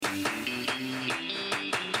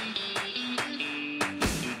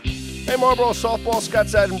Hey, Marlboro Softball, Scott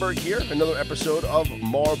Seidenberg here. Another episode of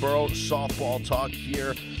Marlboro Softball Talk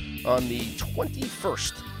here on the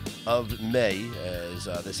 21st of May, as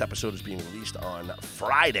this episode is being released on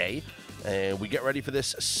Friday. And we get ready for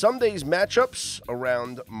this Sunday's matchups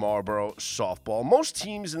around Marlboro Softball. Most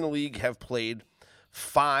teams in the league have played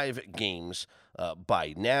 5 games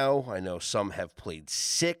by now. I know some have played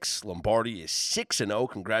 6. Lombardi is 6-0.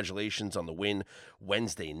 Congratulations on the win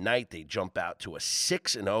Wednesday night. They jump out to a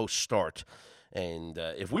 6-0 start. And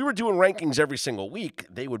if we were doing rankings every single week,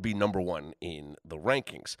 they would be number 1 in the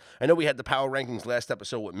rankings. I know we had the power rankings last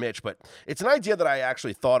episode with Mitch, but it's an idea that I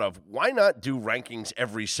actually thought of. Why not do rankings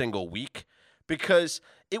every single week? Because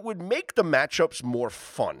it would make the matchups more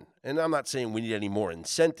fun. And I'm not saying we need any more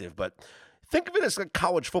incentive, but think of it as like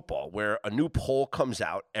college football, where a new poll comes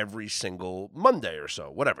out every single Monday or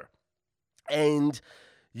so, whatever. And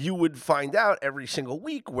you would find out every single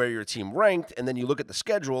week where your team ranked, and then you look at the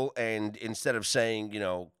schedule, and instead of saying,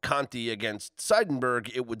 Conti against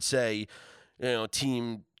Seidenberg, it would say,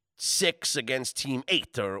 team 6 against team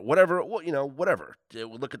 8 or whatever, whatever. It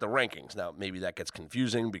would look at the rankings. Now, maybe that gets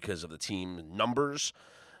confusing because of the team numbers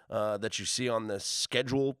that you see on the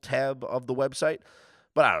schedule tab of the website.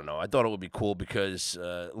 But I don't know. I thought it would be cool because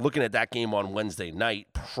looking at that game on Wednesday night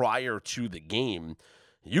prior to the game,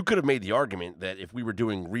 you could have made the argument that if we were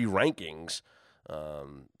doing re-rankings,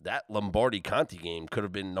 that Lombardi-Conti game could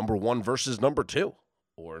have been number 1 versus number 2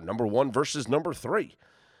 or number 1 versus number 3.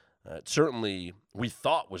 It certainly, we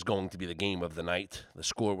thought was going to be the game of the night. The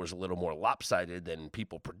score was a little more lopsided than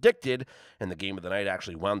people predicted, and the game of the night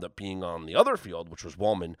actually wound up being on the other field, which was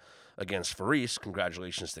Wallman against Farice.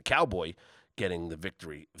 Congratulations to Cowboy getting the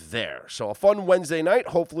victory there. So a fun Wednesday night.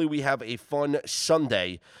 Hopefully we have a fun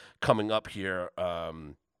Sunday coming up here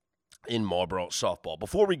in Marlboro Softball.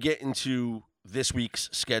 Before we get into this week's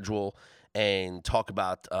schedule and talk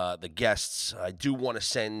about the guests, I do want to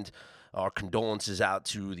send our condolences out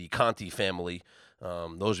to the Conti family.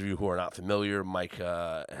 Those of you who are not familiar, Mike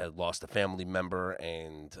had lost a family member,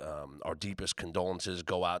 and our deepest condolences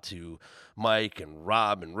go out to Mike and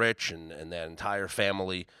Rob and Rich and that entire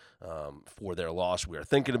family for their loss. We are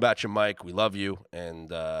thinking about you, Mike. We love you,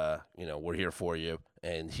 and we're here for you.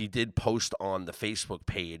 And he did post on the Facebook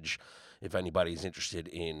page. If anybody's interested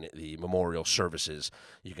in the memorial services,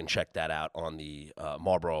 you can check that out on the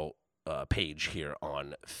Marlboro page here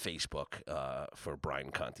on Facebook for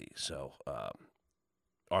Brian Conti. So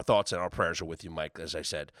our thoughts and our prayers are with you, Mike, as I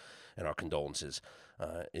said, and our condolences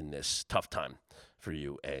in this tough time for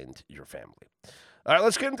you and your family. All right,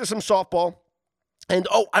 let's get into some softball. And,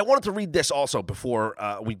 I wanted to read this also before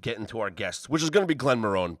we get into our guests, which is going to be Glenn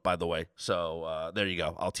Marone, by the way. So there you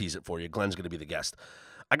go. I'll tease it for you. Glenn's going to be the guest.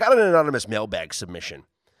 I got an anonymous mailbag submission,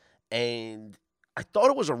 and I thought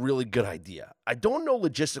it was a really good idea. I don't know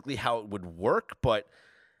logistically how it would work, but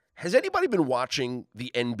has anybody been watching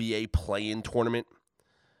the NBA play-in tournament?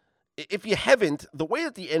 If you haven't, the way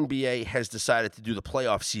that the NBA has decided to do the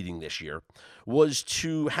playoff seeding this year was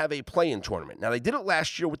to have a play-in tournament. Now, they did it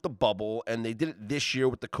last year with the bubble, and they did it this year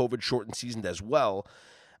with the COVID-shortened season as well.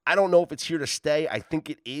 I don't know if it's here to stay. I think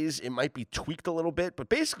it is. It might be tweaked a little bit, but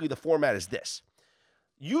basically the format is this.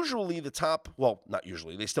 Usually the top, well, not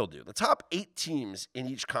usually, they still do. The top 8 teams in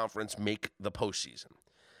each conference make the postseason.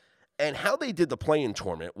 And how they did the play-in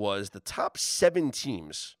tournament was the top 6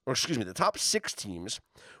 teams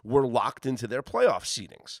were locked into their playoff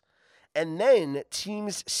seedings. And then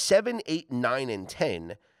teams 7, 8, 9, and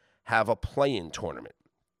 10 have a play-in tournament.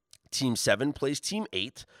 Team 7 plays Team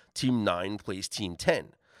 8. Team 9 plays Team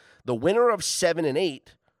 10. The winner of 7 and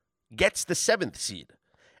 8 gets the 7th seed.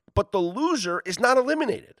 But the loser is not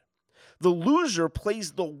eliminated. The loser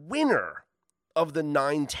plays the winner of the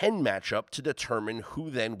 9-10 matchup to determine who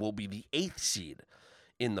then will be the 8th seed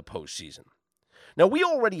in the postseason. Now, we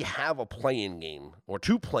already have a play-in game or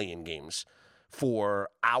 2 play-in games for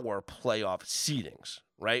our playoff seedings,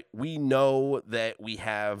 right? We know that we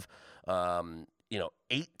have, 18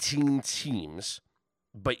 teams,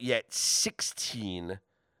 but yet 16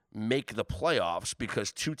 make the playoffs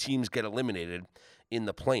because 2 teams get eliminated in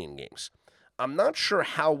the play-in games. I'm not sure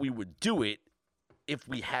how we would do it if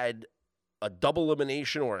we had a double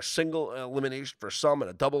elimination or a single elimination for some and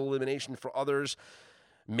a double elimination for others.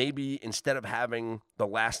 Maybe instead of having the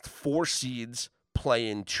last 4 seeds play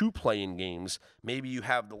in 2 play-in games, maybe you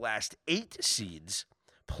have the last 8 seeds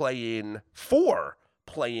play in 4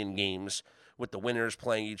 play-in games with the winners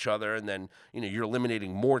playing each other, and then you're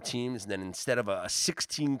eliminating more teams, and then instead of a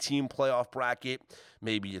 16-team playoff bracket,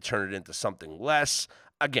 maybe you turn it into something less.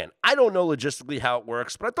 again, I don't know logistically how it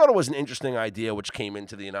works, but I thought it was an interesting idea which came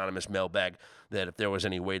into the anonymous mailbag that if there was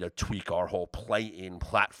any way to tweak our whole play-in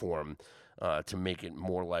platform to make it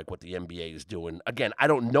more like what the NBA is doing. Again, I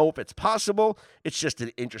don't know if it's possible. It's just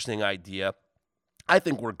an interesting idea. I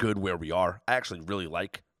think we're good where we are. I actually really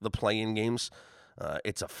like the play-in games.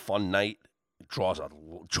 It's a fun night. It draws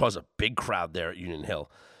a big crowd there at Union Hill,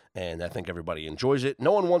 and I think everybody enjoys it.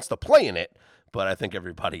 No one wants to play in it, but I think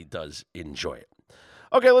everybody does enjoy it.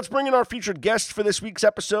 Okay, let's bring in our featured guest for this week's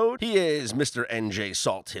episode. He is Mr. NJ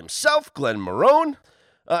Salt himself, Glenn Marone.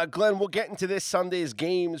 Glenn, we'll get into this Sunday's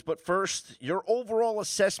games, but first, your overall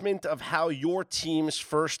assessment of how your team's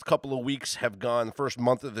first couple of weeks have gone, first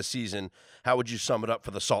month of the season. How would you sum it up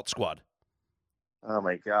for the Salt squad? Oh,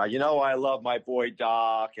 my God. I love my boy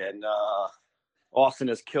Doc, and Austin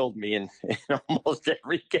has killed me in almost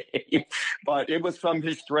every game. But it was from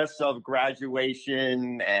his stress of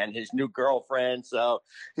graduation and his new girlfriend. So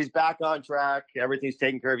he's back on track. Everything's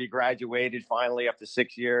taken care of. He graduated finally after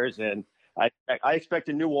 6 years, and I expect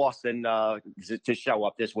a new Austin to show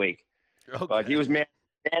up this week. Okay. But he was man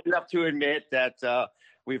enough to admit that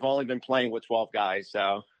we've only been playing with 12 guys.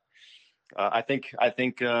 So I think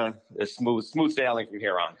it's smooth sailing from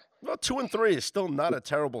here on. Well, 2-3 is still not a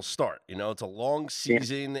terrible start. It's a long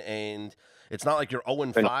season, and it's not like you're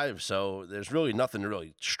 0-5, so there's really nothing to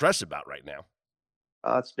really stress about right now.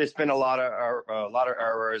 It's been a lot of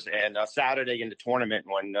errors, and Saturday in the tournament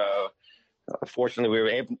when. Fortunately, we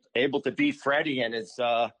were able to beat Freddie and his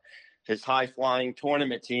high-flying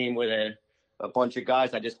tournament team with a bunch of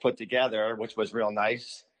guys I just put together, which was real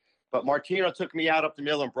nice. But Martino took me out up the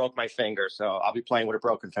middle and broke my finger, so I'll be playing with a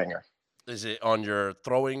broken finger. Is it on your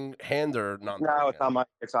throwing hand or not? No,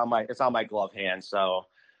 it's on my glove hand. So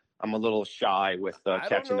I'm a little shy with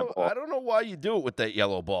catching the ball. I don't know why you do it with that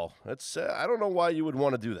yellow ball. I don't know why you would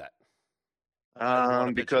want to do that.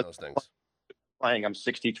 Because those things. I'm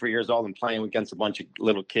 63 years old and playing against a bunch of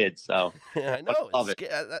little kids. So yeah, I know.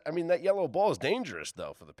 I mean, that yellow ball is dangerous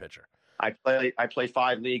though for the pitcher. I play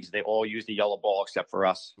 5 leagues. They all use the yellow ball except for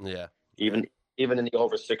us. Yeah. Even in the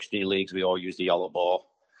over 60 leagues, we all use the yellow ball.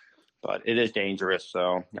 But it is dangerous,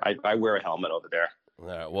 so I wear a helmet over there. All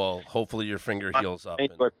right. Well, hopefully your finger heals up.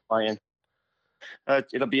 It'll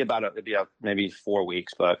be maybe 4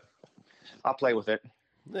 weeks, but I'll play with it.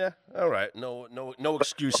 Yeah. All right. No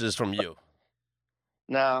excuses from you.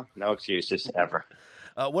 No excuses ever.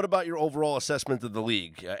 What about your overall assessment of the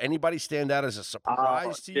league? Anybody stand out as a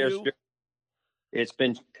surprise to you? It's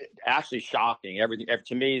been actually shocking.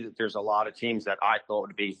 To me, there's a lot of teams that I thought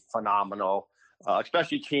would be phenomenal,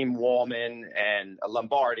 especially Team Wallman and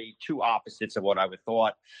Lombardi, two opposites of what I would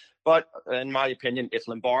thought. But in my opinion, if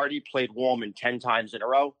Lombardi played Wallman 10 times in a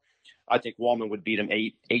row, I think Wallman would beat him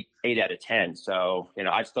 8 out of 10. So,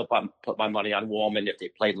 I'd still put my money on Wallman if they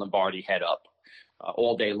played Lombardi head up.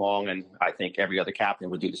 All day long, and I think every other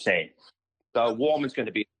captain would do the same. So Wallman's going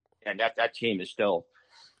to be, and that team is still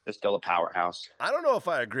a powerhouse. I don't know if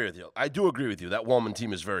I agree with you. I do agree with you. That Wallman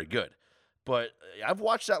team is very good, but I've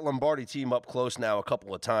watched that Lombardi team up close now a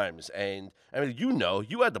couple of times, and I mean,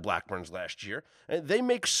 you had the Blackburns last year, and they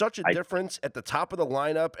make such a difference at the top of the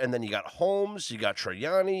lineup. And then you got Holmes, you got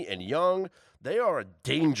Traiani and Young. They are a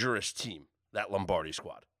dangerous team. That Lombardi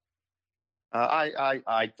squad.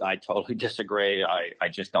 I totally disagree. I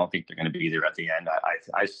just don't think they're going to be there at the end.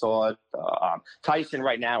 I saw it. Tyson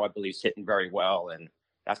right now, I believe, is hitting very well, and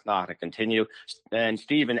that's not going to continue. And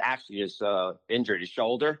Steven actually is injured his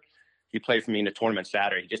shoulder. He played for me in the tournament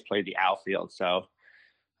Saturday. He just played the outfield, so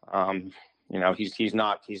he's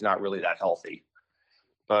not really that healthy.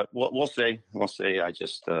 But we'll see. We'll see. I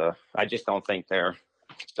just don't think they're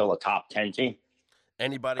still a top 10 team.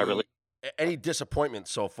 Any disappointment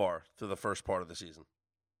so far through the first part of the season?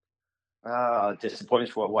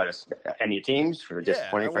 Disappointments for what? Any teams? For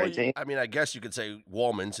disappointing for any team? I mean, I guess you could say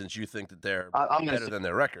Wallman, since you think that they're better than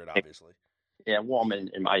their record, obviously. Yeah,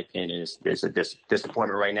 Wallman, in my opinion, is a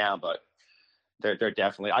disappointment right now, but they're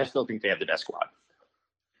definitely. I still think they have the best squad.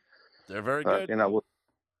 They're very good.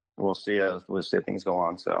 We'll see. We'll see things go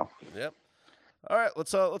on. So. Yep. All right, let's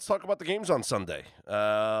talk about the games on Sunday.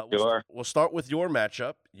 Sure. We'll start with your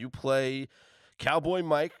matchup. You play Cowboy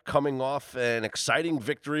Mike coming off an exciting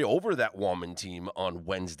victory over that Wallman team on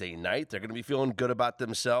Wednesday night. They're going to be feeling good about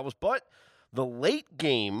themselves, but the late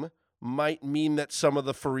game might mean that some of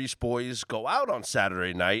the Farice boys go out on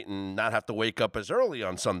Saturday night and not have to wake up as early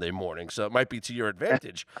on Sunday morning. So it might be to your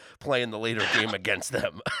advantage playing the later game against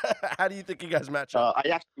them. How do you think you guys match up? I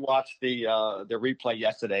actually watched the replay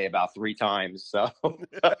yesterday about 3 times, so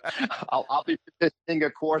I'll be positioning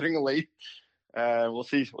accordingly. We'll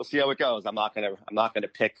see. We'll see how it goes. I'm not gonna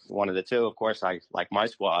pick one of the two. Of course, I like my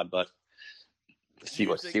squad, but see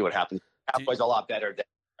what happens. Cowboys a lot better than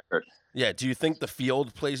record. Yeah. Do you think the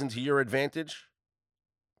field plays into your advantage?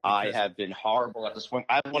 I have been horrible at the swim.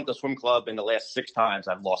 I've won the swim club in the last 6 times.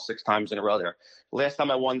 I've lost 6 times in a row there. The last time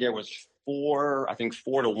I won there was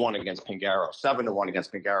 4-1 against Pingaro, 7-1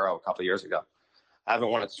 against Pingaro a couple of years ago. I haven't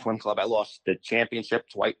won at the swim club. I lost the championship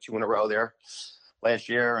twice, 2 in a row there last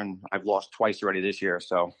year, and I've lost twice already this year.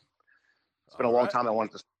 So it's been a long time. I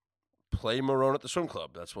wanted to play Marone at the swim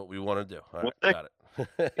club. That's what we want to do. All right, got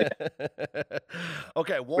it.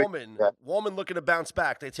 Okay, Woolman looking to bounce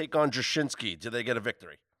back. They take on Jashinsky. Do they get a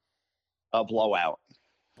victory? A blowout.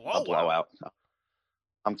 A blowout.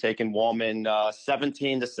 I'm taking Woolman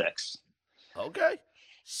 17-6. Okay,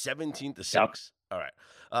 17-6. Yep. All right.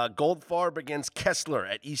 Goldfarb against Kessler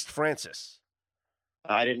at East Francis.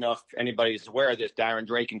 I didn't know if anybody's aware of this. Darren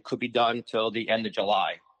Draken could be done till the end of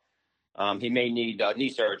July. He may need knee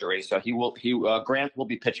surgery, so Grant will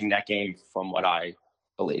be pitching that game, from what I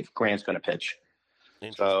believe. Grant's going to pitch.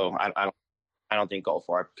 So I don't think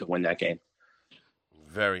Goldfarb could win that game.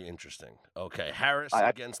 Very interesting. Okay, Harris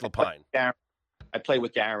against Lapine. I played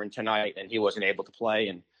with Darren tonight, and he wasn't able to play,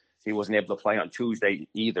 and he wasn't able to play on Tuesday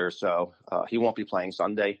either, so he won't be playing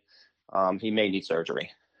Sunday. He may need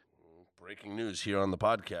surgery. Breaking news here on the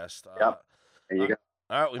podcast. Yep. There you go.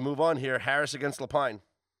 All right, we move on here. Harris against Lapine.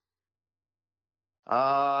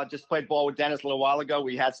 Just played ball with Dennis a little while ago.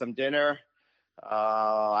 We had some dinner.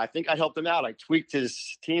 I think I helped him out. I tweaked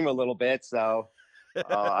his team a little bit, so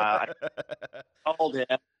I told him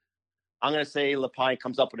I'm going to say Lapine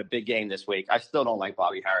comes up with a big game this week. I still don't like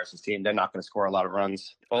Bobby Harris's team. They're not going to score a lot of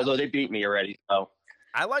runs, although they beat me already. So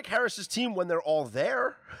I like Harris's team when they're all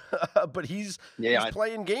there, but he's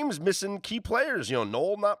playing games missing key players. You know,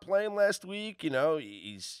 Noel not playing last week. You know,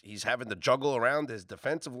 he's having to juggle around his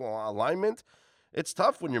defensive alignment. It's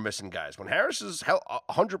tough when you're missing guys. When Harris is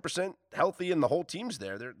 100% healthy and the whole team's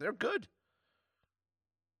there, they're good.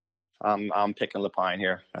 I'm picking Lapine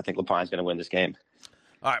here. I think Lapine's going to win this game.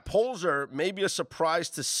 All right, Polzer, maybe a surprise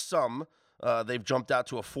to some. They've jumped out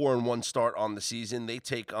to a 4-1 start on the season. They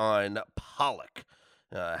take on Pollock.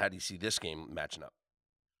 How do you see this game matching up?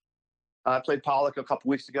 I played Pollock a couple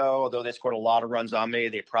weeks ago. Although they scored a lot of runs on me,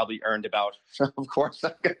 they probably earned about, of course,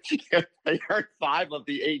 they earned 5 of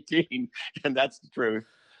the 18, and that's the truth.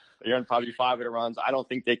 They earned probably 5 of the runs. I don't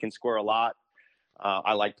think they can score a lot.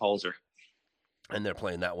 I like Polzer. And they're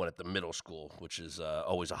playing that one at the middle school, which is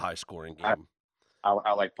always a high-scoring game.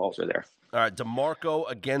 I like Polzer there. All right, DeMarco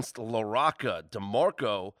against LaRocca.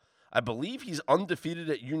 DeMarco, I believe he's undefeated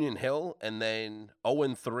at Union Hill and then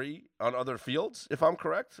 0-3 on other fields, if I'm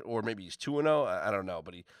correct. Or maybe he's 2-0. I don't know.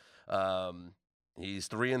 But he's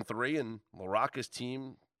 3-3, and LaRocca's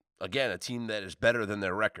team, again, a team that is better than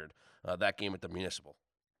their record, that game at the Municipal.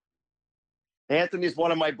 Anthony's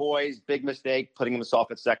one of my boys. Big mistake, putting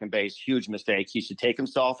himself at second base. Huge mistake. He should take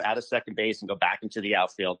himself out of second base and go back into the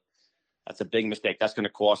outfield. That's a big mistake. That's going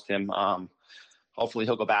to cost him. Hopefully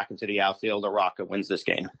he'll go back into the outfield. LaRocca wins this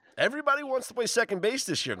game. Everybody wants to play second base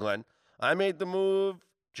this year, Glenn. I made the move.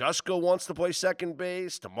 Jusko wants to play second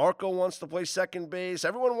base. DeMarco wants to play second base.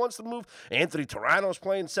 Everyone wants to move. Anthony Torano's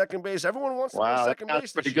playing second base. Everyone wants to play second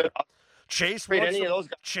base this year. Chase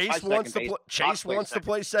wants to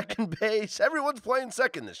play second base. Everyone's playing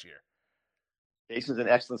second this year. Jason's an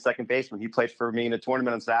excellent second baseman. He played for me in a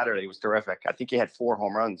tournament on Saturday. It was terrific. I think he had 4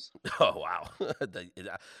 home runs. Oh, wow.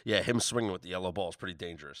 Yeah, him swinging with the yellow ball is pretty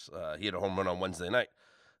dangerous. He had a home run on Wednesday night.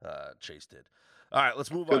 Chase did. All right,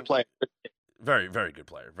 let's move on. Good player. Very, very good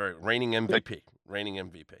player. Reigning MVP.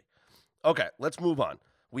 Okay, let's move on.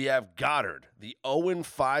 We have Goddard, the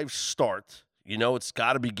 0-5 start. You know it's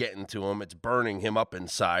got to be getting to him. It's burning him up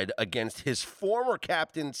inside against his former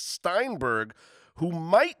captain, Steinberg, who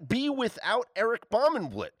might be without Eric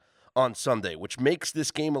Baumenblit on Sunday, which makes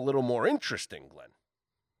this game a little more interesting, Glenn.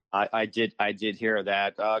 I did hear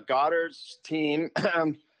that. Goddard's team,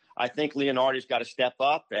 I think Leonardi's got to step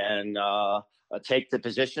up and take the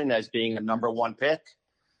position as being a number 1 pick.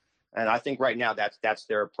 And I think right now that's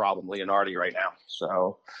their problem, Leonardi right now.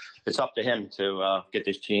 So it's up to him to get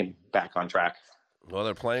this team back on track. Well,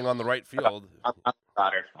 they're playing on the right field.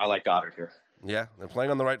 Goddard. I like Goddard here. Yeah, they're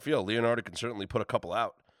playing on the right field. Leonardi can certainly put a couple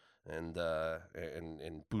out and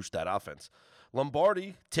boost that offense.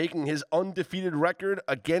 Lombardi taking his undefeated record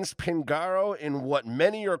against Pingaro in what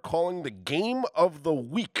many are calling the game of the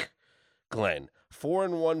week, Glenn.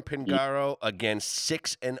 4-1 Pingaro against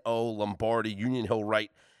 6-0 Lombardi. Union Hill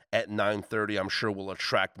right at 9:30. I'm sure will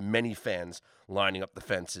attract many fans lining up the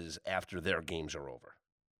fences after their games are over.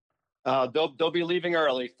 They'll be leaving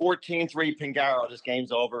early. 14-3 Pingaro. This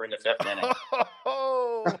game's over in the 5th inning.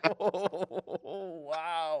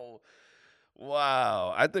 Wow.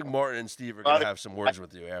 Wow. I think Martin and Steve are going to have some words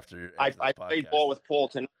with you after I this podcast. played ball with Paul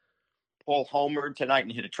tonight. Paul homered tonight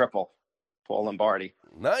and hit a triple. Paul Lombardi.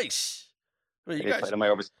 Nice. Well, you played in my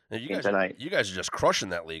overseas tonight. You guys are just crushing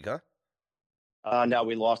that league, huh? No,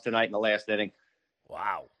 we lost tonight in the last inning.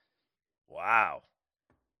 Wow.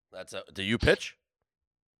 Do you pitch?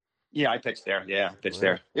 Yeah, I pitched there. Yeah, pitched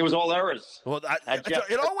there. It was all errors. Well,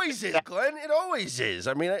 it always is, Glenn. It always is.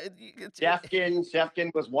 I mean,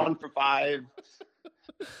 Shefkin was 1 for 5.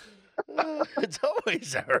 It's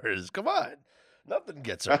always errors. Come on. Nothing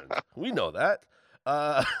gets earned. We know that.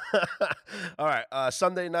 All right.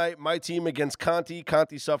 Sunday night, my team against Conti.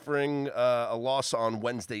 Conti suffering a loss on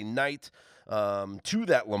Wednesday night to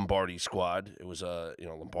that Lombardi squad. It was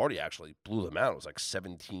Lombardi actually blew them out. It was like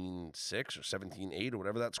 17-6 or 17-8 or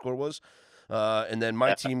whatever that score was. And then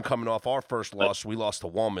my team coming off our first loss, we lost to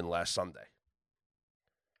Wallman last Sunday.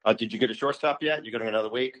 Did you get a shortstop yet? You got another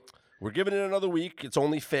week? We're giving it another week. It's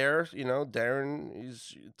only fair, Darren.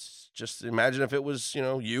 It's just imagine if it was,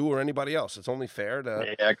 you or anybody else. It's only fair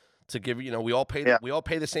to give. We all pay. We all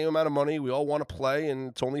pay the same amount of money. We all want to play, and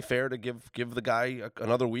it's only fair to give the guy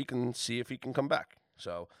another week and see if he can come back.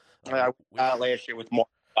 So last year with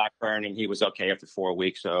Martin Blackburn, and he was okay after 4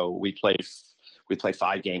 weeks. So we played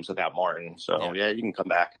 5 games without Martin. So you can come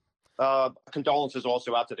back. Condolences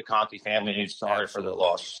also out to the Conti family. Sorry for the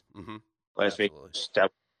loss last week.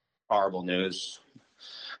 That horrible news.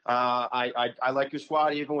 I like your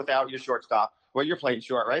squad even without your shortstop. Well, you're playing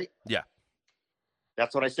short, right? Yeah.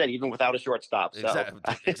 That's what I said, even without a shortstop. So.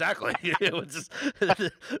 Exactly. There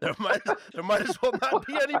might as well not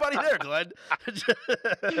be anybody there, Glenn.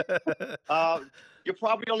 You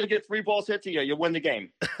probably only get 3 balls hit to you. You win the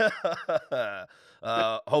game.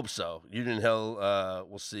 Hope so. Union Hill,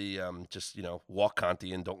 we'll see. Walk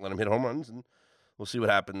Conti and don't let him hit home runs, and we'll see what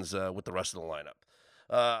happens with the rest of the lineup.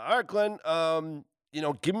 All right, Glenn,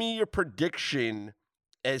 give me your prediction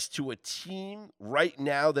as to a team right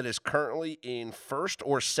now that is currently in first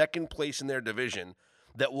or second place in their division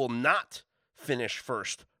that will not finish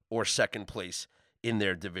first or second place in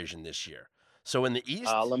their division this year. So in the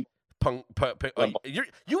East,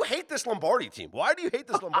 you hate this Lombardi team. Why do you hate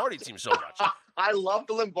this Lombardi team so much? I love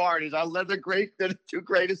the Lombardis. I love the 2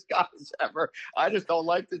 greatest guys ever. I just don't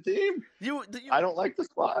like the team. I don't like the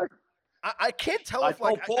squad. I can't tell if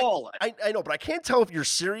Paul. I know, but I can't tell if you're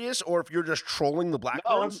serious or if you're just trolling the Blackburns.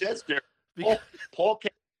 No, I'm dead serious. Paul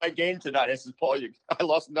came to my game tonight. I said, Paul, I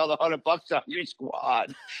lost another $100 on your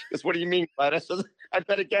squad. Because what do you mean, bud? I said, I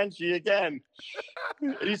bet against you again.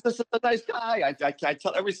 He's just a nice guy. I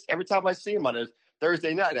tell every time I see him on a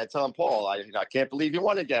Thursday night, I tell him, Paul, I can't believe you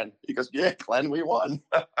won again. He goes, yeah, Glenn, we won.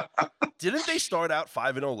 Didn't they start out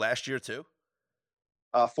 5-0 last year too?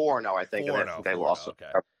 4-0, I think. 4-0. They lost.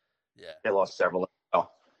 Okay. Yeah. They lost several.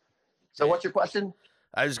 So what's your question?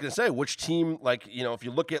 I was going to say, which team, if you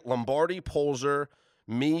look at Lombardi, Polzer,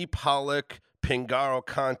 me, Pollock, Pingaro,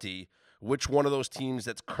 Conti, which one of those teams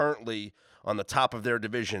that's currently on the top of their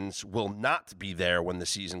divisions will not be there when the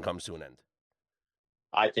season comes to an end?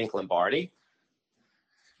 I think Lombardi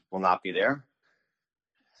will not be there.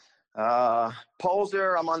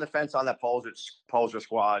 Polzer, I'm on the fence on that Polzer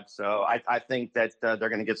squad. So I think that they're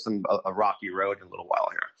going to get a rocky road in a little while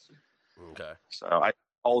here. Okay. So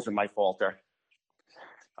Polzer might falter.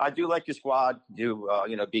 I do like your squad. You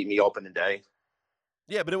beat me opening day.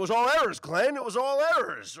 Yeah, but it was all errors, Glenn. It was all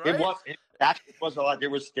errors, right? That was a lot.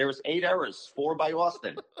 There was 8 errors, 4 by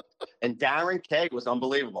Austin, and Darren Kay was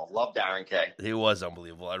unbelievable. Love Darren Kay. He was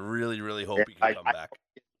unbelievable. I really, really hope he can come back.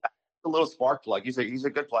 A little spark plug. He's a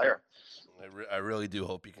good player. I really do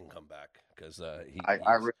hope he can come back because that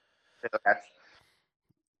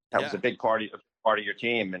was a big part of your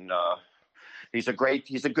team, and he's a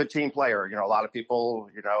good team player. A lot of people,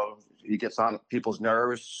 he gets on people's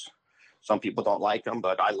nerves. Some people don't like him,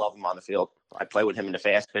 but I love him on the field. I played with him in the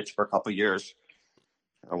fast pitch for a couple of years.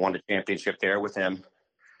 I won the championship there with him,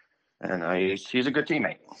 and he's a good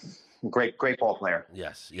teammate. Great ball player.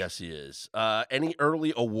 Yes, he is. Any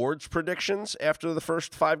early awards predictions after the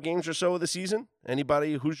first 5 games or so of the season?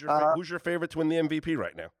 Anybody? Who's your favorite to win the MVP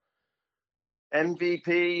right now?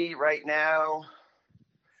 MVP right now.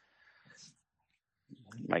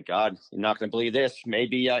 My God, you're not going to believe this.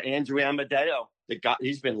 Maybe Andrew Amadeo.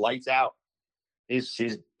 He's been lights out. He's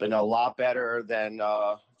been a lot better than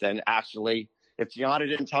actually. If Gianna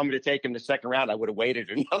didn't tell me to take him the second round, I would have waited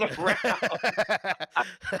another round.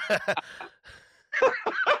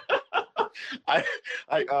 I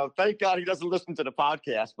thank God he doesn't listen to the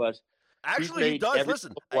podcast, but Actually, he does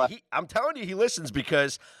listen. I'm telling you, he listens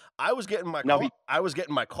because I was getting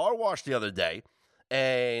my car washed the other day,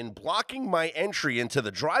 and blocking my entry into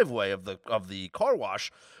the driveway of the car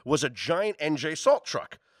wash was a giant NJ salt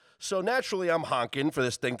truck. So naturally, I'm honking for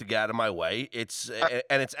this thing to get out of my way. It's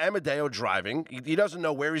Amadeo driving. He doesn't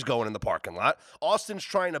know where he's going in the parking lot. Austin's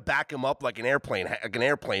trying to back him up like an airplane,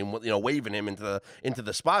 waving him into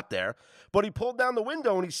the spot there. But he pulled down the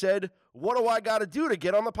window and he said, "What do I got to do to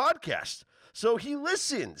get on the podcast?" So he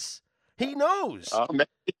listens. He knows.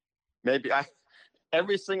 Maybe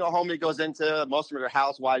every single home he goes into, most of them are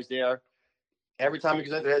housewives there. Every time he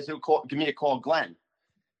goes into this, he'll give me a call, Glenn.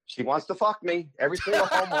 She wants to fuck me. Every single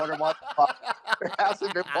homeowner wants to fuck. There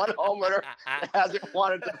hasn't been one homeowner that hasn't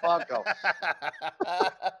wanted to fuck him.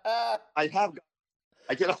 I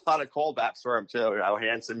get a lot of callbacks for him too. How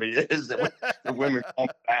handsome he is. The women come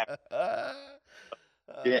back.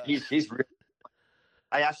 Yeah, he's really.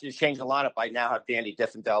 I asked you to change the lineup. I now have Danny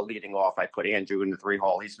Diffendale leading off. I put Andrew in the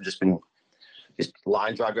 3-hole. He's just been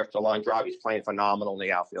line drive after line drive. He's playing phenomenal in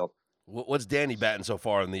the outfield. What's Danny batting so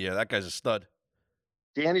far in the year? That guy's a stud.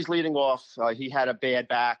 Danny's leading off. He had a bad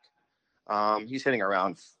back. He's hitting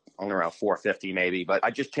around 450 maybe, but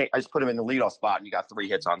I just put him in the leadoff spot, and he got 3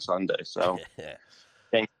 hits on Sunday. So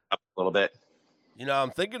changed up a little bit.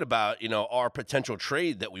 I'm thinking about our potential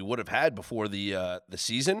trade that we would have had before the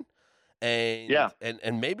season,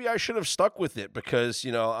 and maybe I should have stuck with it because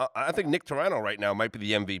I think Nick Torano right now might be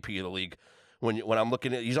the MVP of the league. When I'm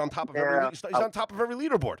looking at, he's on top of every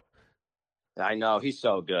leaderboard. I know, he's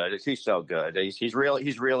so good. He's so good. He's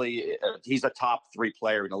a top 3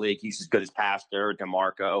 player in the league. He's as good as Pastor,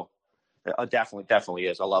 DeMarco. Definitely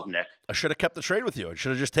is. I love Nick. I should have kept the trade with you. I should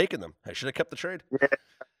have just taken them. I should have kept the trade. Yeah.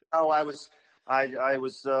 Oh, I was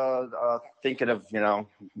thinking of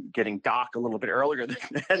getting Doc a little bit earlier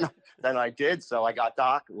than I did. So I got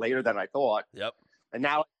Doc later than I thought. Yep. And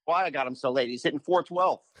now why I got him so late? He's hitting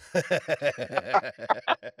 412.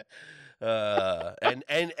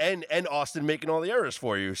 And Austin making all the errors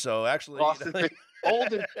for you. So actually, Holden's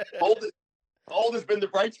been the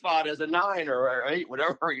bright spot as a 9 or 8,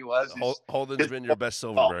 whatever he was. Holden's been your best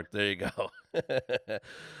Silverberg. There you go. All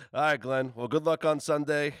right, Glenn. Well, good luck on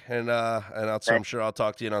Sunday, and I'm sure I'll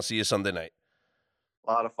talk to you, and I'll see you Sunday night.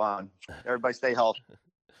 A lot of fun. Everybody stay healthy.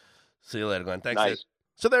 See you later, Glenn. Thanks. Nice.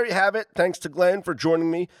 So there you have it. Thanks to Glenn for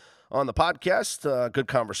joining me on the podcast. Good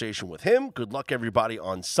conversation with him. Good luck, everybody,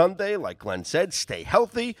 on Sunday. Like Glenn said, stay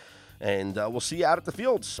healthy, and we'll see you out at the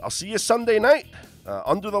fields. I'll see you Sunday night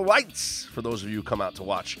under the lights for those of you who come out to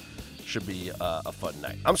watch. Should be a fun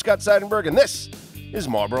night. I'm Scott Seidenberg, and this is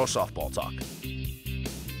Marlboro Softball Talk.